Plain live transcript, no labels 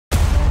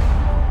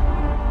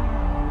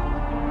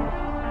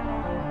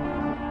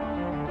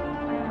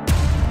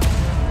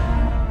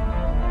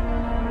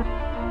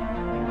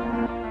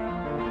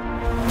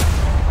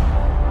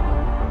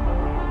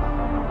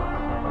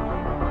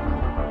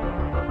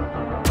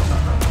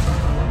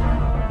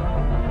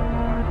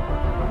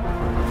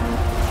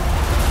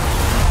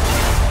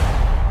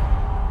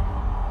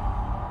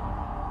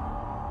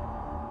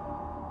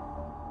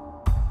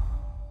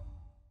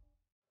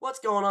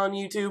going on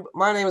YouTube?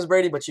 My name is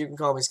Brady, but you can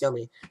call me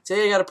Scummy.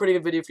 Today I got a pretty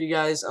good video for you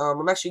guys.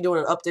 I'm actually doing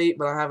an update,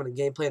 but I'm having a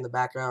gameplay in the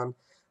background.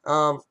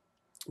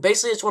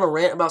 Basically, I just want to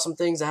rant about some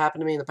things that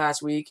happened to me in the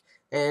past week,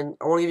 and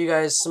I want to give you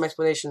guys some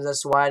explanations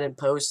as to why I didn't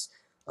post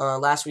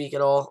last week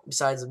at all,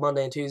 besides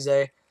Monday and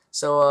Tuesday.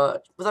 So,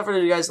 without further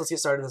ado, guys, let's get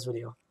started in this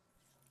video.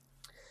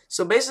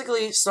 So,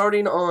 basically,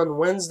 starting on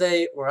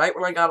Wednesday, right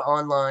when I got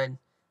online,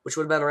 which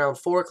would have been around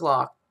 4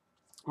 o'clock,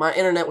 my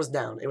internet was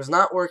down. It was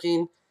not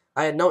working.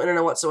 I had no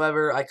internet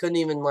whatsoever. I couldn't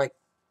even like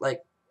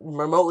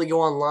remotely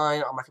go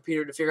online on my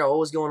computer to figure out what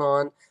was going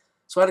on.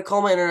 So I had to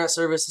call my internet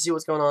service to see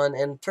what's going on,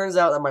 and it turns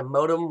out that my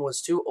modem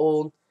was too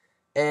old,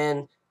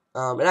 and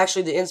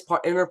actually the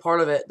inner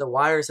part of it, the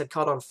wires had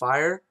caught on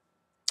fire.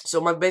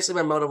 So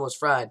basically my modem was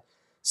fried.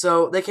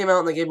 So they came out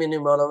and they gave me a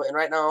new modem, and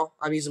right now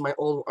I'm using my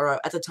old, or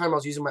at the time I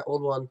was using my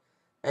old one,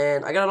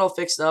 and I got it all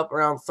fixed up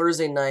around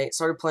Thursday night,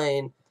 started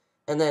playing,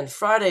 and then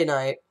Friday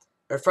night,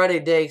 or Friday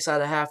day, because I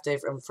had a half day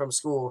from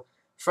school.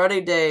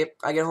 Friday day,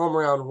 I get home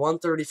around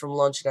 1:30 from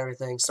lunch and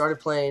everything, started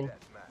playing,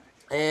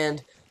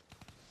 and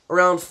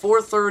around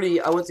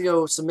 4:30, I went to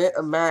go submit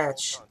a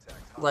match,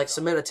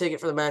 submit a ticket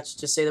for the match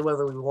to say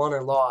whether we won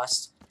or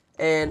lost,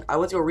 and I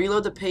went to go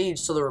reload the page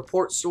so the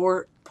report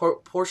store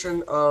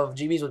portion of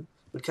GBs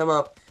would come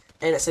up,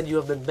 and it said you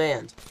have been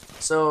banned.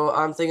 So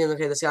I'm thinking,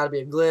 okay, this got to be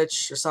a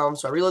glitch or something,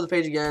 so I reloaded the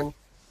page again,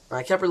 and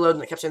I kept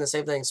reloading, it kept saying the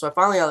same thing, so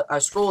I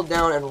scrolled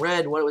down and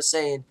read what it was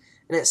saying,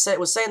 and it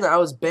was saying that I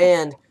was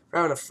banned for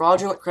having a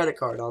fraudulent credit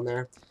card on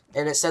there,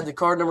 and it said the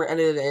card number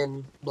ended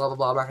in blah blah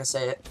blah. I'm not gonna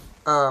say it.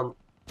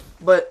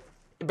 But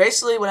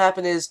basically what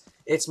happened is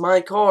it's my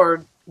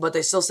card, but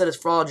they still said it's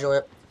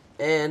fraudulent,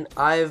 and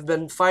I've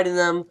been fighting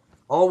them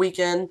all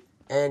weekend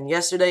and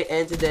yesterday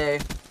and today,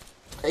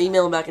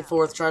 emailing back and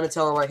forth, trying to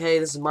tell them like, hey,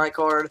 this is my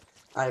card.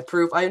 I have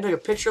proof. I even took a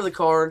picture of the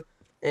card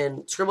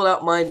and scribbled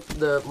out my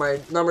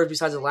numbers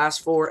besides the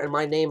last 4 and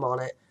my name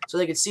on it, so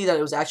they could see that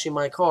it was actually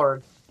my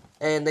card.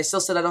 And they still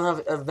said I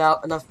don't have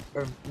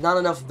not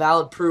enough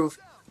valid proof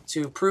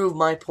to prove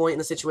my point in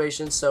the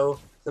situation, so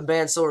the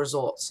ban still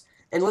results.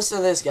 And listen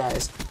to this,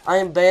 guys. I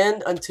am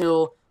banned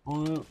until,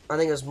 I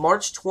think it was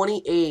March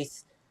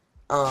 28th,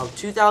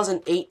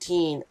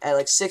 2018 at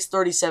like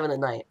 6:37 at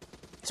night.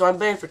 So I'm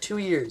banned for 2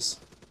 years.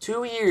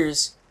 2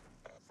 years,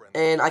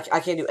 and I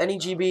can't do any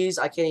GBs.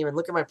 I can't even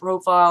look at my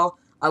profile.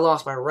 I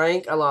lost my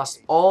rank. I lost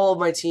all of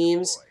my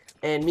teams.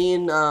 And me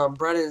and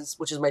Brennan's,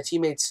 which is my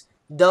teammate's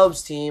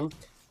Dub's team,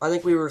 I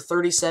think we were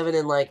 37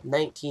 and like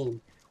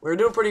 19. We were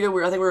doing pretty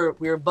good. I think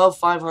we were above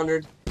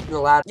 500 in the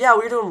ladder. Yeah,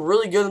 we were doing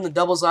really good in the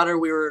doubles ladder.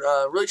 We were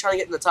really trying to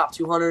get in the top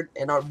 200,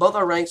 and both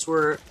our ranks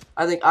were,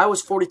 I think I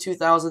was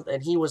 42,000th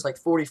and he was like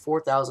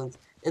 44,000th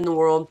in the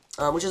world,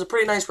 which is a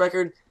pretty nice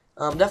record.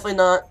 Definitely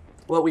not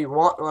what we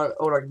want, what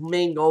our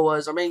main goal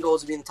was. Our main goal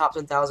was to be in the top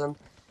 10,000,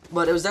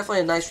 but it was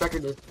definitely a nice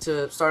record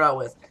to start out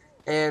with.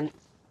 And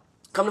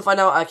come to find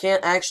out, I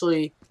can't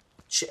actually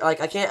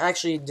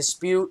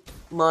dispute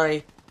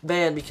my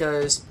ban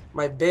because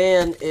my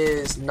ban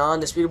is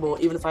non-disputable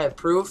even if I have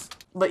proof.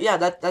 But yeah,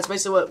 that's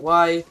basically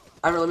why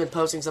I haven't really been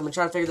posting, because I've been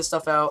trying to figure this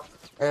stuff out,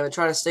 and I've been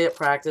trying to stay at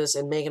practice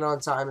and make it on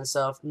time and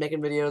stuff,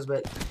 making videos,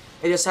 but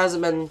it just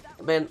hasn't been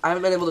I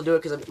haven't been able to do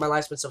it because my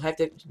life's been so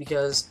hectic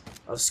because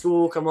of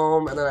school, come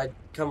home, and then I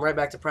come right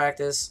back to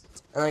practice,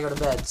 and then I go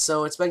to bed.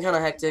 So it's been kind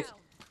of hectic.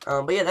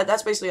 But yeah,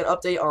 that's basically an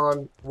update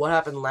on what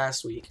happened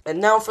last week.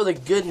 And now for the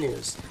good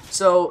news.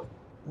 So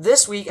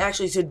this week,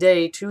 actually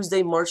today,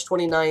 Tuesday, March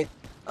 29th,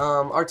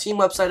 our team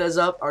website is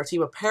up. Our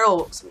team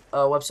apparel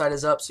website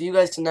is up, so you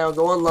guys can now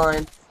go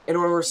online and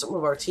order some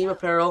of our team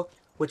apparel,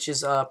 which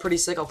is pretty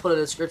sick. I'll put a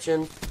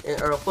description,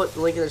 or I'll put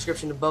the link in the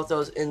description to both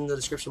those in the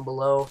description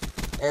below,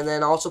 and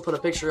then I'll also put a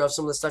picture of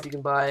some of the stuff you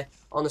can buy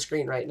on the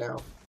screen right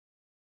now.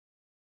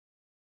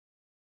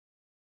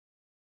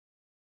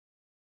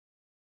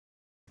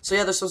 So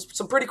yeah, there's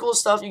some pretty cool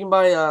stuff. You can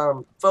buy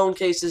phone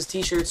cases,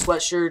 t-shirts,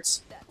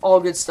 sweatshirts, all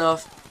good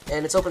stuff.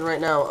 And it's open right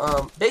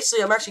now.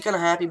 Basically, I'm actually kind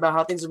of happy about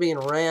how things are being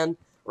ran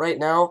right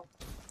now.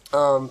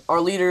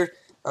 Our leader,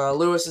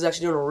 Lewis, is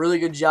actually doing a really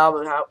good job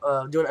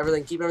of doing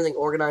everything, keeping everything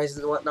organized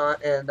and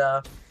whatnot. And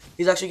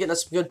he's actually getting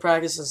us some good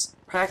practices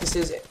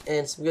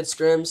and some good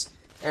scrims.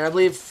 And I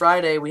believe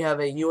Friday we have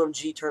a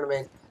UMG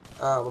tournament.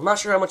 I'm not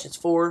sure how much it's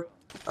for,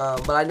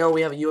 but I know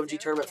we have a UMG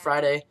tournament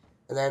Friday.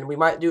 And then we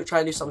might try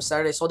and do something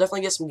Saturday. So I'll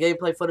definitely get some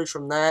gameplay footage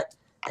from that.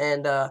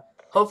 And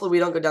hopefully we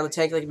don't go down the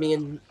tank like me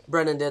and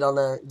Brendan did on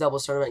the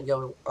doubles tournament and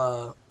go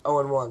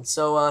 0-1.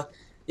 So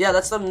yeah,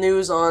 that's some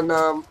news on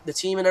the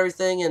team and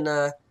everything,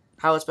 and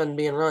how it's been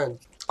being run.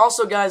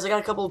 Also, guys, I got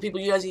a couple of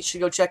people you guys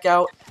should go check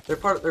out. They're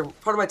part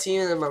of my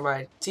team and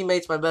my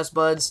teammates, my best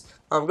buds.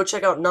 Go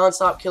check out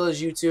Nonstop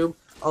Killer's YouTube.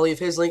 I'll leave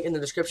his link in the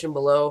description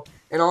below.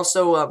 And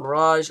also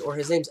Mirage, or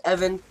his name's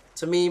Evan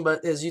to me,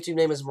 but his YouTube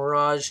name is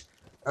Mirage.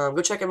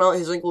 Go check him out.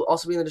 His link will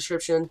also be in the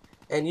description.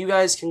 And you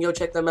guys can go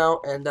check them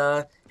out and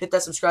hit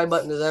that subscribe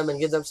button to them and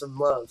give them some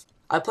love.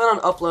 I plan on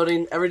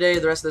uploading every day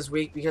the rest of this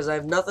week because I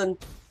have nothing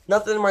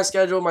in my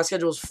schedule. My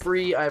schedule is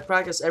free. I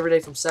practice every day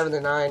from 7 to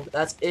 9. But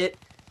that's it.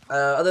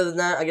 Other than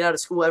that, I get out of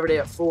school every day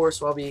at 4,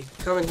 so I'll be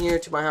coming here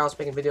to my house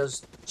making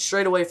videos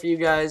straight away for you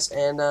guys,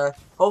 and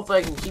hopefully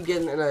I can keep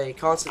getting in a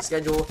constant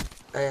schedule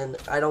and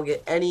I don't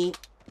get any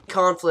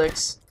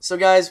conflicts. So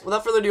guys,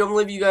 without further ado, I'm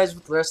going to leave you guys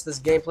with the rest of this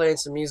gameplay and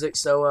some music,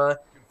 so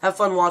have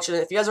fun watching it.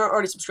 If you guys aren't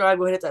already subscribed,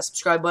 go ahead and hit that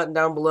subscribe button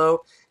down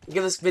below. And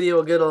give this video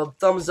a good old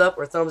thumbs up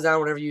or thumbs down,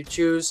 whatever you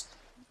choose.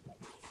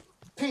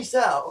 Peace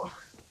out.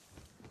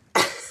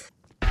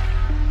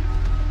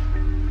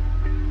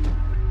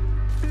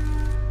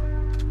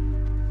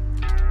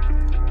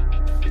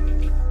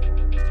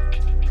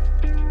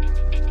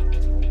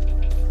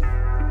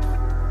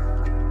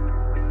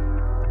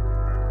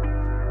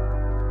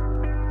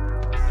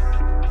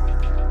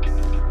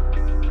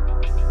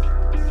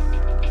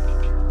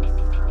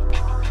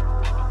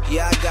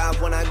 Yeah, I got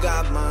when I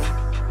got mine.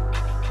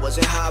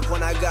 Wasn't hot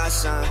when I got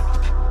signed.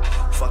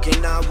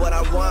 Fucking not what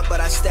I want, but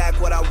I stack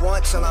what I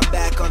want till I'm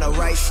back on the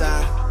right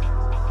side.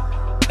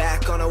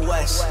 Back on the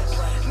west.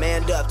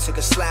 Manned up, took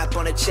a slap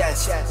on the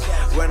chest.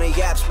 Running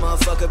yaps,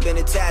 motherfucker been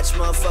attached.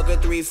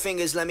 Motherfucker 3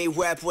 fingers, let me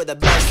rap with the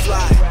best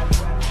fly.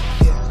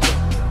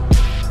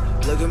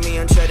 Look at me,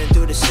 I'm treading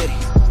through the city.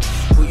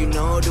 Who you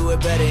know do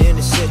it better in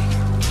the city.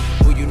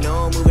 Who you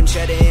know moving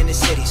cheddar in the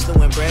city.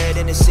 Slewing bread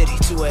in the city.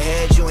 2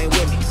 ahead, you ain't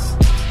with me.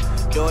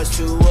 Doors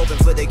too open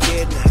for the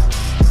kid now.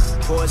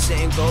 Poor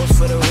sitting goals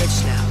for the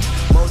rich now.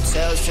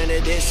 Motels turn to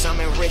this, I'm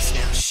rich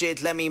now.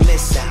 Shit, let me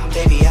miss out.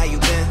 Baby, how you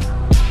been?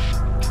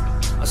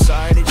 I'm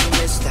sorry that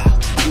you missed out.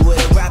 You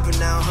with a rapper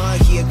now,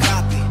 huh? He a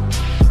copy.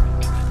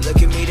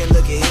 Look at me, then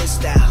look at his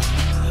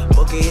style.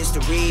 Book of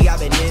history,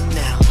 I've been in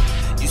now.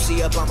 You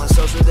see up on my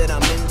social that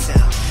I'm in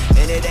town.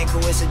 And it ain't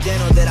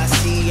coincidental that I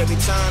see every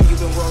time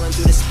you've been rolling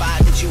through the spot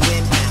that you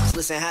in now.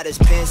 Listen how this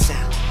pen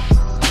sound.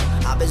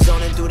 I've been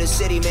zoning through the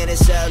city, man,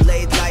 it's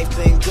LA life,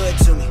 been good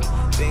to me,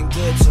 been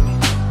good to me.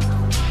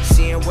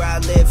 Seeing where I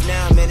live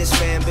now, man, this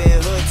fan been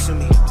hood to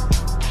me.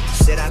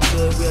 Said I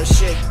could real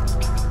shit,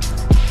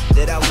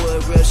 that I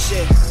would real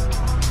shit.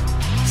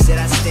 Said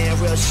I stand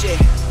real shit,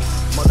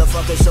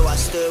 motherfucker, so I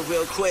stood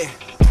real quick.